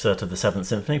have an excerpt of the Seventh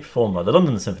Symphony performed by the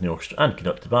London Symphony Orchestra and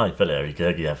conducted by Valery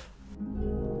Gergiev.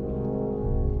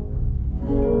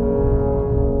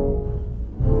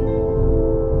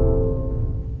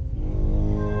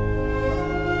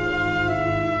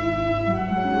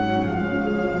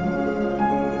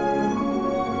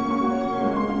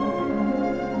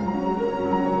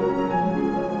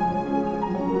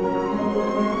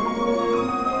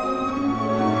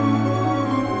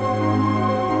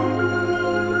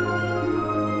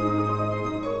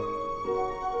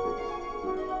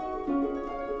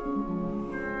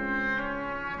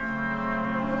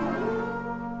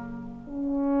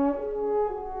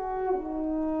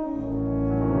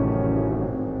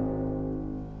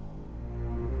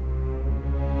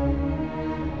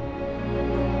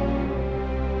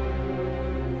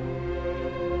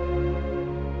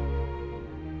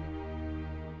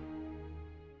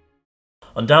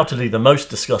 Undoubtedly, the most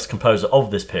discussed composer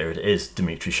of this period is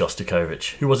Dmitri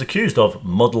Shostakovich, who was accused of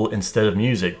muddle instead of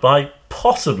music by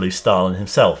possibly Stalin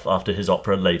himself after his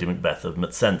opera Lady Macbeth of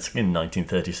Mtsensk in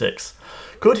 1936.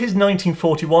 Could his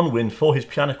 1941 win for his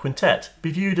piano quintet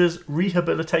be viewed as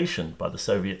rehabilitation by the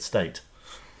Soviet state?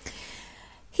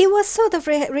 He was sort of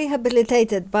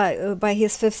rehabilitated by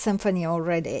his Fifth Symphony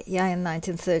already, in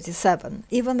 1937,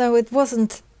 even though it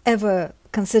wasn't ever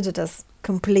considered as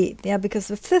complete, because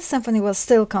the Fifth Symphony was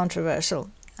still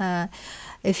controversial,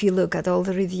 if you look at all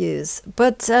the reviews.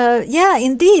 But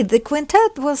indeed, the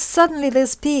quintet was suddenly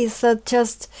this piece that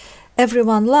just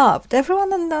everyone loved.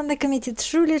 Everyone on the committee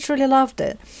truly, truly loved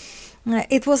it.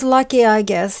 It was lucky, I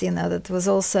guess, that it was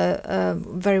also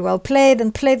very well played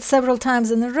and played several times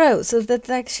in a row, so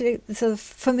that actually sort of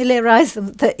familiarized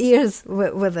the ears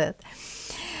with it.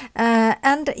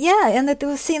 And it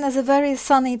was seen as a very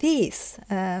sunny piece,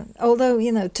 although,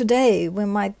 today we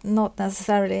might not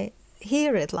necessarily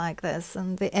hear it like this,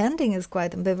 and the ending is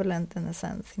quite ambivalent in a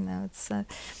sense,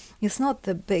 it's not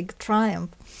the big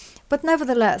triumph. But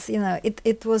nevertheless,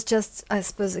 it was just, I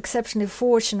suppose, exceptionally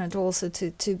fortunate also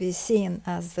to be seen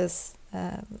as this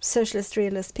socialist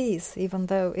realist piece, even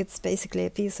though it's basically a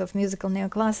piece of musical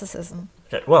neoclassicism.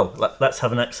 Okay, well, let's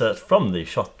have an excerpt from the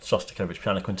Shostakovich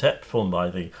Piano Quintet performed by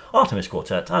the Artemis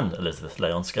Quartet and Elizabeth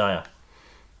Leonskaya.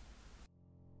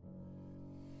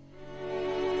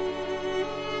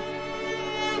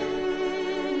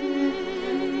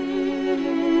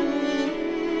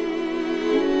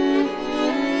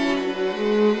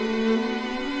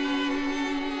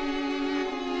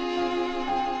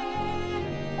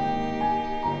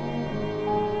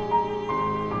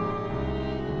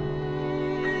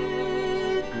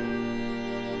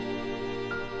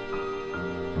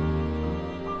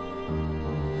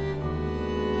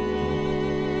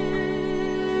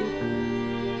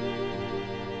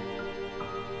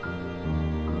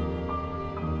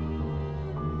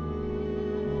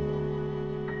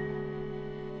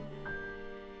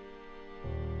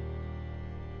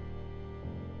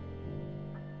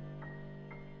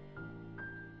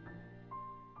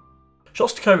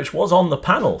 Shostakovich was on the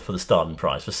panel for the Stalin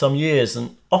Prize for some years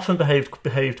and often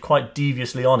behaved quite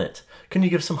deviously on it. Can you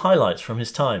give some highlights from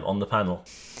his time on the panel?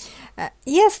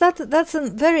 Yes, that's a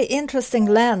very interesting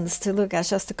lens to look at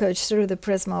Shostakovich through the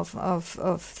prism of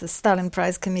the Stalin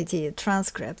Prize Committee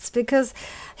transcripts, because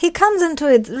he comes into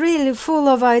it really full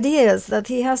of ideas that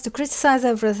he has to criticize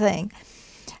everything.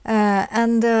 So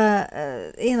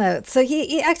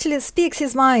he actually speaks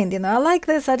his mind, I like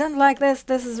this, I don't like this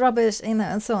is rubbish,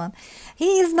 and so on.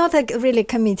 He is not a really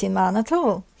committee man at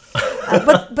all.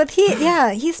 But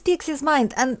he speaks his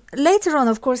mind, and later on,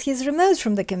 of course, he's removed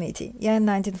from the committee. In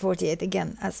 1948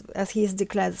 again, as he is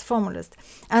declared as formalist,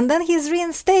 and then he's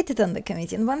reinstated on the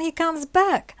committee. And when he comes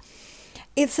back,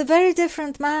 it's a very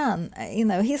different man.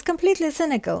 He's completely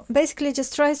cynical. Basically,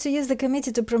 just tries to use the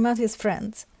committee to promote his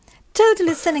friends.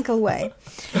 Totally cynical way.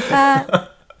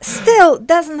 Still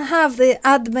doesn't have the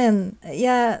admin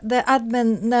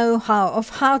know-how of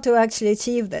how to actually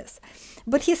achieve this.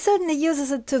 But he certainly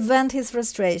uses it to vent his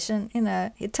frustration.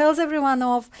 He tells everyone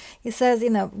off. He says,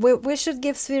 we should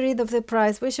give Sviridov the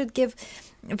prize. We should give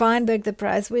Weinberg the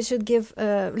prize. We should give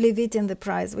Levitin the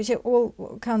prize, which are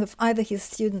all kind of either his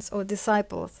students or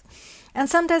disciples. And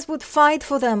sometimes would fight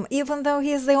for them, even though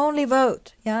he is the only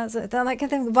vote. So I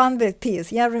think Weinberg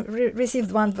piece,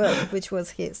 received one vote, which was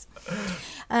his.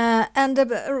 And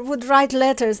would write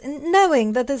letters,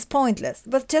 knowing that it's pointless,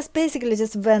 but just basically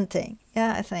just venting.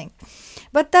 I think.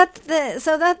 But that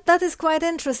is quite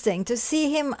interesting to see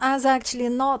him as actually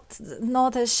not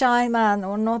a shy man,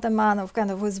 or not a man of kind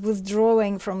of who's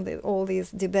withdrawing from all these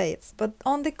debates, but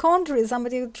on the contrary,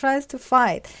 somebody who tries to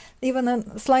fight, even in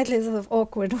a slightly sort of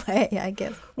awkward way, I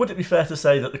guess. Would it be fair to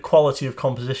say that the quality of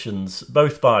compositions,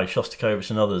 both by Shostakovich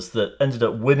and others, that ended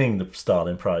up winning the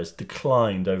Stalin Prize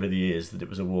declined over the years that it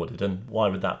was awarded, and why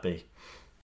would that be?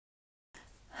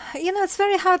 It's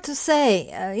very hard to say.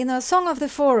 Song of the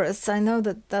Forests, I know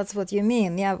that's what you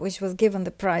mean, which was given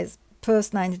the prize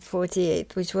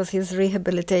post-1948, which was his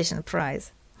rehabilitation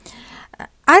prize.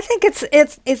 I think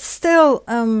it's still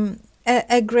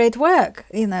a great work,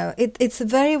 It's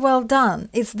very well done.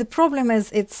 The problem is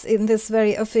it's in this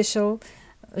very official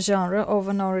genre of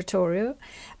an oratorio.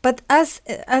 But as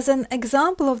an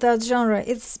example of that genre,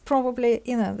 it's probably,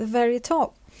 the very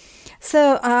top.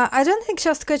 So I don't think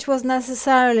Shostakovich was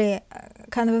necessarily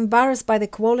kind of embarrassed by the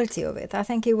quality of it. I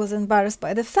think he was embarrassed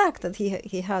by the fact that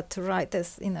he had to write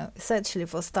this, essentially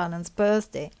for Stalin's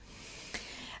birthday.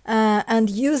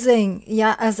 And using,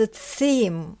 as a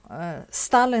theme,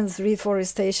 Stalin's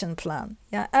reforestation plan.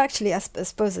 Actually, I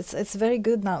suppose it's very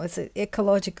good now. It's an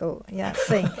ecological,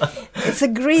 thing. It's a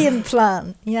green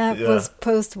plan, It was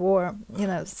post-war,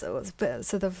 so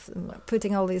sort of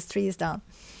putting all these trees down.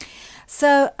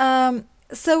 So I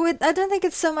don't think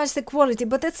it's so much the quality,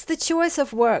 but it's the choice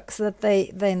of works that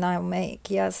they now make.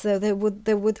 So they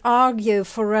would argue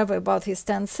forever about his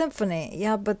 10th symphony.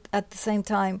 But at the same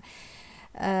time,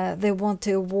 they want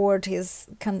to award his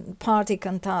party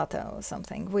cantata or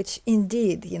something, which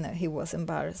indeed, he was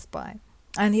embarrassed by.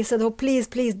 And he said, "Oh, please,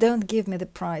 don't give me the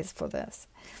prize for this."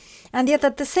 And yet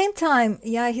at the same time,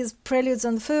 his preludes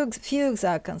and fugues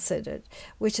are considered,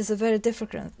 which is a very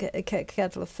different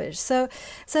kettle of fish. So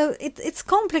it's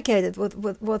complicated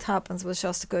what happens with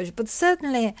Shostakovich, but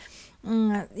certainly,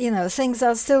 things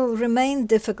are still remain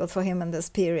difficult for him in this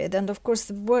period. And of course,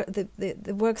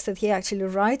 the works that he actually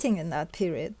writing in that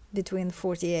period between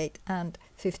 48 and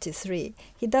 53,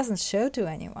 he doesn't show to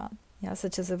anyone.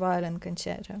 Such as a violin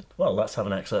concerto. Well, let's have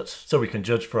an excerpt so we can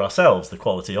judge for ourselves the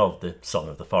quality of the Song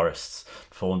of the Forests,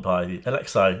 performed by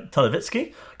Alexei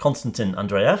Tonovitsky, Konstantin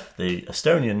Andreev, the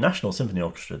Estonian National Symphony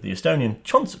Orchestra, the Estonian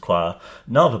Concert Choir,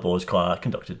 Narva Boys Choir,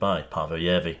 conducted by Paavo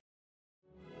Järvi.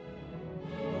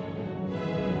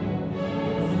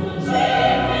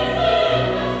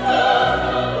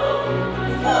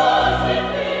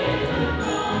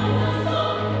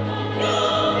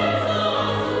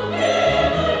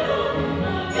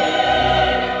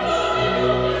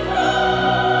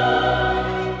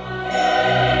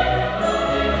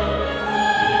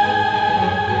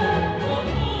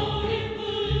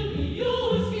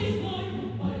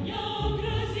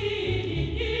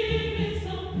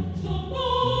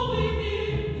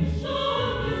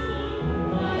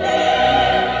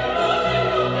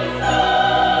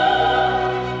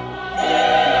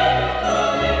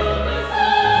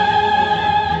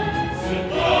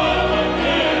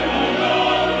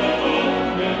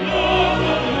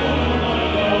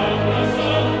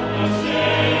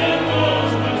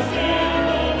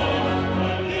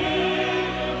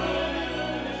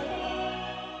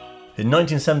 In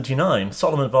 1979,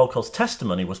 Solomon Volkov's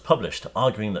testimony was published,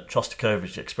 arguing that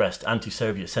Shostakovich expressed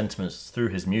anti-Soviet sentiments through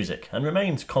his music and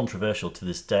remains controversial to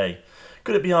this day.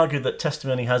 Could it be argued that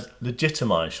testimony has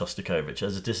legitimized Shostakovich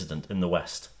as a dissident in the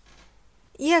West?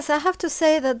 Yes, I have to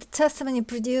say that the testimony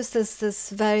produced this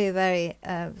very, very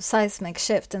seismic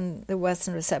shift in the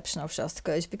Western reception of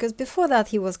Shostakovich, because before that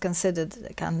he was considered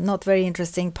a kind of not very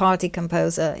interesting party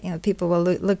composer. People were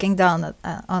looking down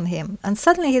on him, and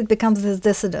suddenly he becomes this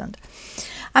dissident.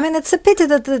 I mean, it's a pity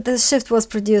that the shift was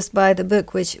produced by the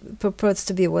book, which purports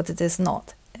to be what it is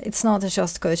not. It's not a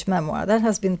Shostakovich memoir. That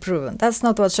has been proven. That's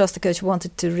not what Shostakovich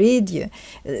wanted to read you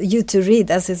to read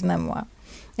as his memoir.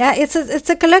 Yeah, it's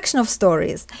a collection of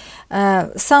stories,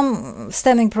 some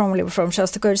stemming probably from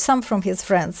Shostakovich, some from his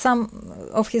friends, some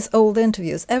of his old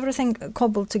interviews, everything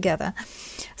cobbled together.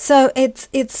 So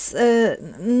it's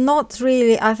not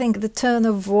really, I think, the tone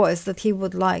of voice that he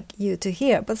would like you to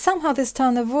hear, but somehow this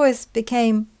tone of voice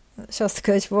became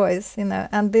Shostakovich voice,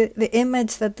 and the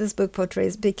image that this book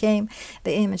portrays became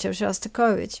the image of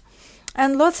Shostakovich.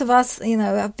 And lots of us,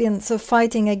 have been sort of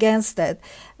fighting against that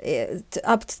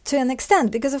up to an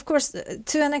extent, because, of course,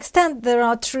 to an extent there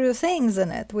are true things in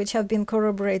it which have been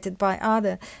corroborated by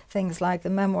other things like the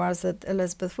memoirs that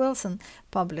Elizabeth Wilson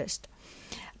published.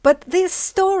 But these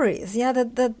stories,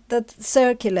 that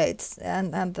circulate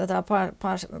and that are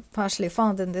partially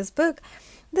found in this book,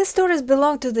 these stories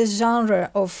belong to this genre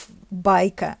of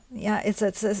baika. Yeah, it's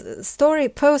a story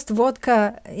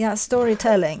post-vodka,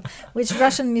 storytelling, which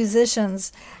Russian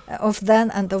musicians of then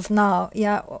and of now,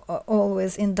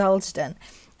 always indulged in.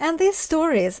 And these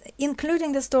stories,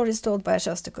 including the stories told by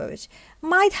Shostakovich,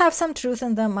 might have some truth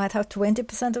in them, might have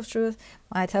 20% of truth,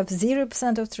 might have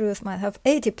 0% of truth, might have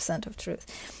 80% of truth.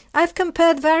 I've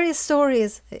compared various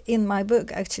stories in my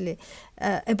book, actually,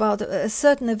 about a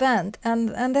certain event,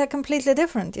 and they're completely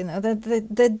different,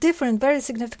 they're different, very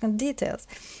significant details.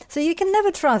 So you can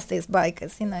never trust these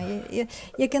bikers,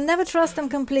 you can never trust them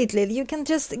completely. You can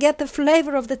just get the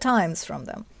flavor of the times from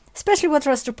them. Especially what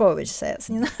Rostropovich says,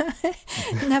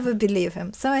 never believe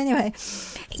him. So anyway,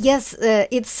 yes,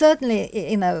 it certainly,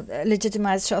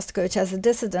 legitimized Shostakovich as a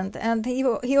dissident, and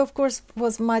he of course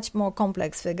was much more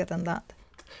complex figure than that.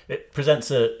 It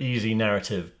presents an easy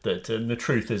narrative that the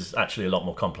truth is actually a lot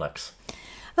more complex.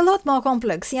 A lot more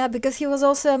complex, because he was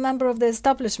also a member of the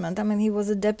establishment. I mean, he was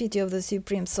a deputy of the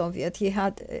Supreme Soviet. He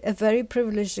had a very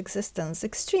privileged existence,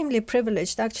 extremely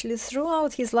privileged, actually,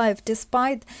 throughout his life,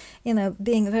 despite,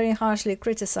 being very harshly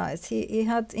criticized. He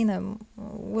had,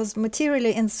 was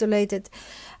materially insulated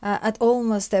at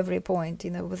almost every point,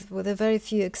 with a very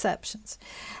few exceptions.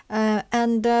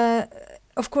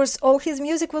 Of course, all his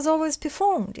music was always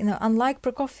performed, unlike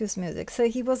Prokofiev's music. So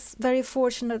he was very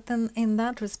fortunate in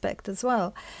that respect as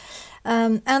well.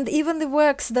 And even the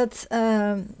works that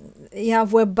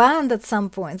were banned at some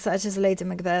point, such as Lady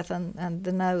Macbeth and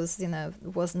The Nose,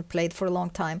 wasn't played for a long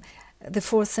time, the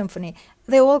Fourth Symphony,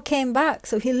 they all came back.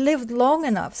 So he lived long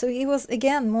enough. So he was,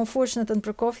 again, more fortunate than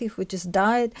Prokofiev, who just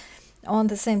died on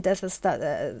the same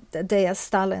day as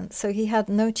Stalin. So he had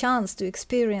no chance to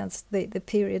experience the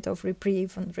period of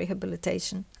reprieve and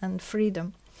rehabilitation and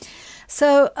freedom.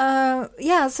 So,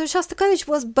 so Shostakovich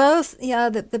was both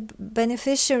the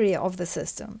beneficiary of the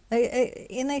system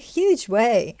in a huge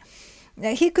way.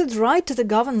 He could write to the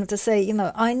government to say,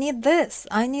 I need this,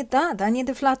 I need that, I need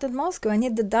a flat in Moscow, I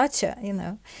need the dacha,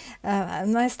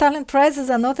 my Stalin prizes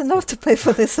are not enough to pay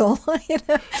for this all,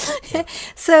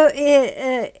 So,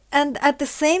 and at the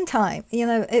same time,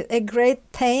 a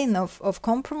great pain of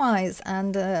compromise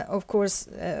and, of course,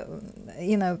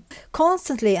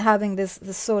 constantly having this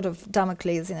sort of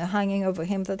Damocles, hanging over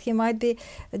him that he might be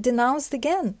denounced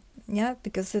again,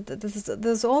 because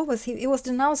there's always, he was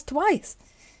denounced twice.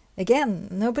 Again,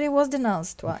 nobody was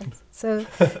denounced twice. So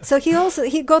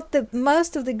he got the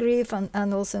most of the grief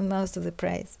and also most of the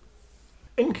praise.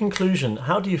 In conclusion,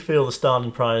 how do you feel the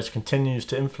Stalin Prize continues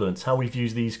to influence how we view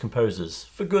these composers,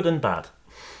 for good and bad?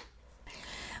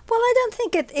 Well, I don't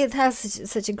think it has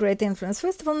such a great influence.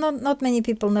 First of all, not many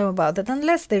people know about it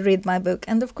unless they read my book.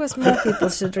 And of course, more people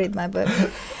should read my book.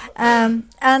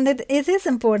 And it is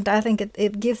important. I think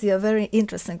it gives you a very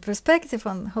interesting perspective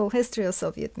on the whole history of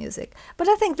Soviet music. But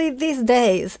I think these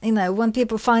days, when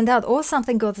people find out,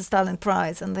 something got the Stalin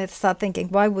Prize, and they start thinking,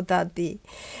 why would that be?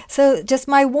 So just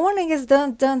my warning is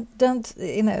don't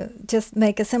just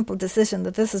make a simple decision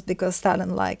that this is because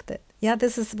Stalin liked it. Yeah,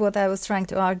 this is what I was trying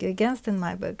to argue against in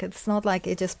my book. It's not like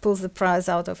he just pulls the prize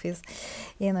out of his,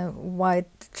 white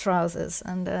trousers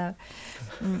and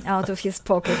out of his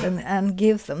pocket and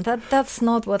gives them. That's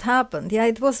not what happened. Yeah,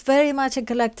 it was very much a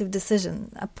collective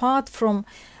decision. Apart from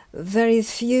very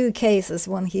few cases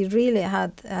when he really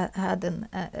had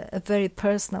a very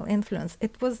personal influence.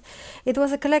 It was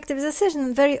a collective decision,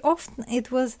 and very often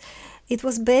it was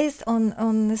based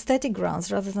on aesthetic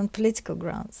grounds rather than political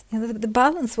grounds. The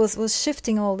balance was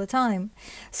shifting all the time.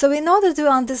 So in order to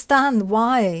understand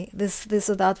why this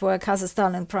or that work has a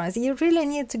Stalin Prize, you really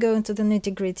need to go into the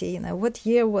nitty-gritty. What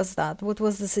year was that? What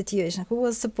was the situation? Who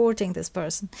was supporting this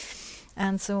person?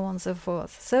 And so on and so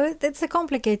forth. So it's a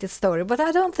complicated story, but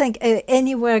I don't think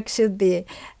any work should be,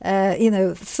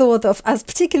 thought of as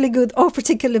particularly good or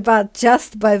particularly bad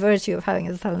just by virtue of having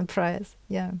a Stalin Prize.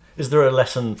 Yeah. Is there a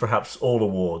lesson, perhaps all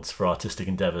awards for artistic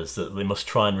endeavours, that they must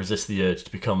try and resist the urge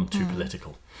to become too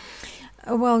political?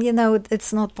 Well,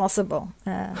 it's not possible.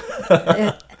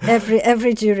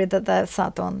 Every jury that I've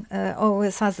sat on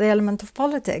always has the element of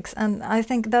politics, and I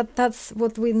think that's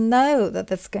what we know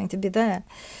that's going to be there.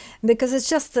 Because it's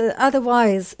just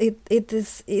otherwise,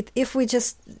 if we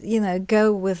just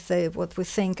go with what we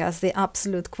think as the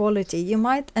absolute quality, you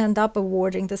might end up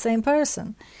awarding the same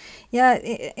person. Yeah,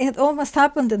 it almost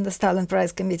happened in the Stalin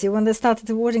Prize Committee when they started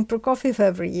awarding Prokofiev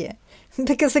every year,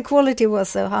 because the quality was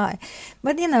so high.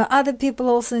 But other people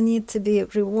also need to be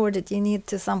rewarded. You need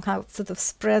to somehow sort of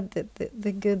spread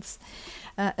the goods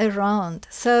around.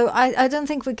 So I don't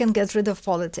think we can get rid of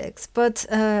politics, but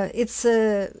it's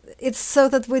so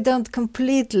that we don't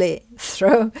completely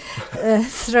throw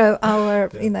our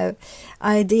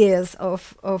ideas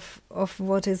of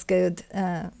what is good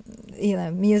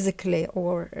musically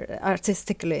or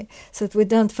artistically, so that we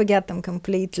don't forget them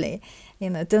completely.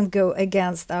 Don't go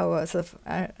against our sort of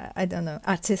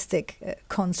artistic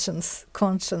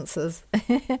consciences.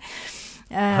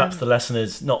 Perhaps the lesson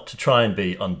is not to try and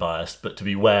be unbiased, but to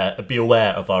be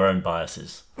aware of our own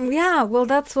biases. Yeah, well,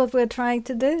 that's what we're trying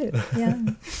to do. Yeah.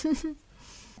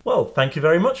 Well, thank you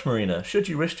very much, Marina. Should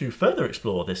you wish to further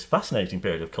explore this fascinating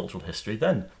period of cultural history,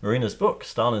 then Marina's book,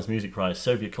 Stalin's Music Prize,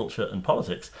 Soviet Culture and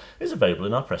Politics, is available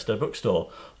in our Presto bookstore.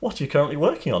 What are you currently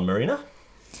working on, Marina?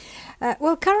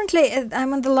 Well, currently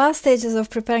I'm in the last stages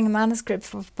of preparing a manuscript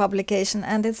for publication,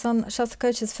 and it's on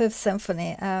Shostakovich's Fifth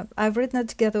Symphony. I've written it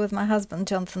together with my husband,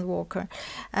 Jonathan Walker,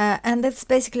 and it's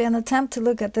basically an attempt to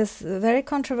look at this very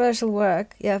controversial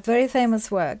work, very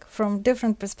famous work, from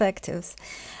different perspectives,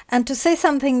 and to say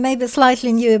something maybe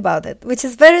slightly new about it, which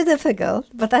is very difficult,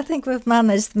 but I think we've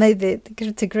managed maybe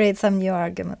to create some new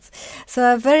arguments.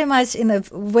 So I very much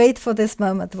wait for this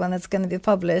moment when it's going to be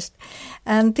published,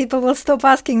 and people will stop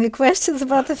asking me questions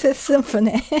about the Fifth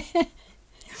Symphony.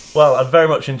 Well, I've very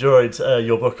much enjoyed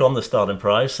your book on the Stalin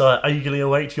Prize, so I eagerly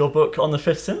await your book on the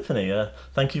Fifth Symphony.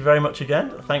 Thank you very much again.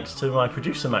 Thanks to my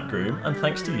producer, Matt Groom, and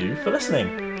thanks to you for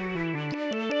listening.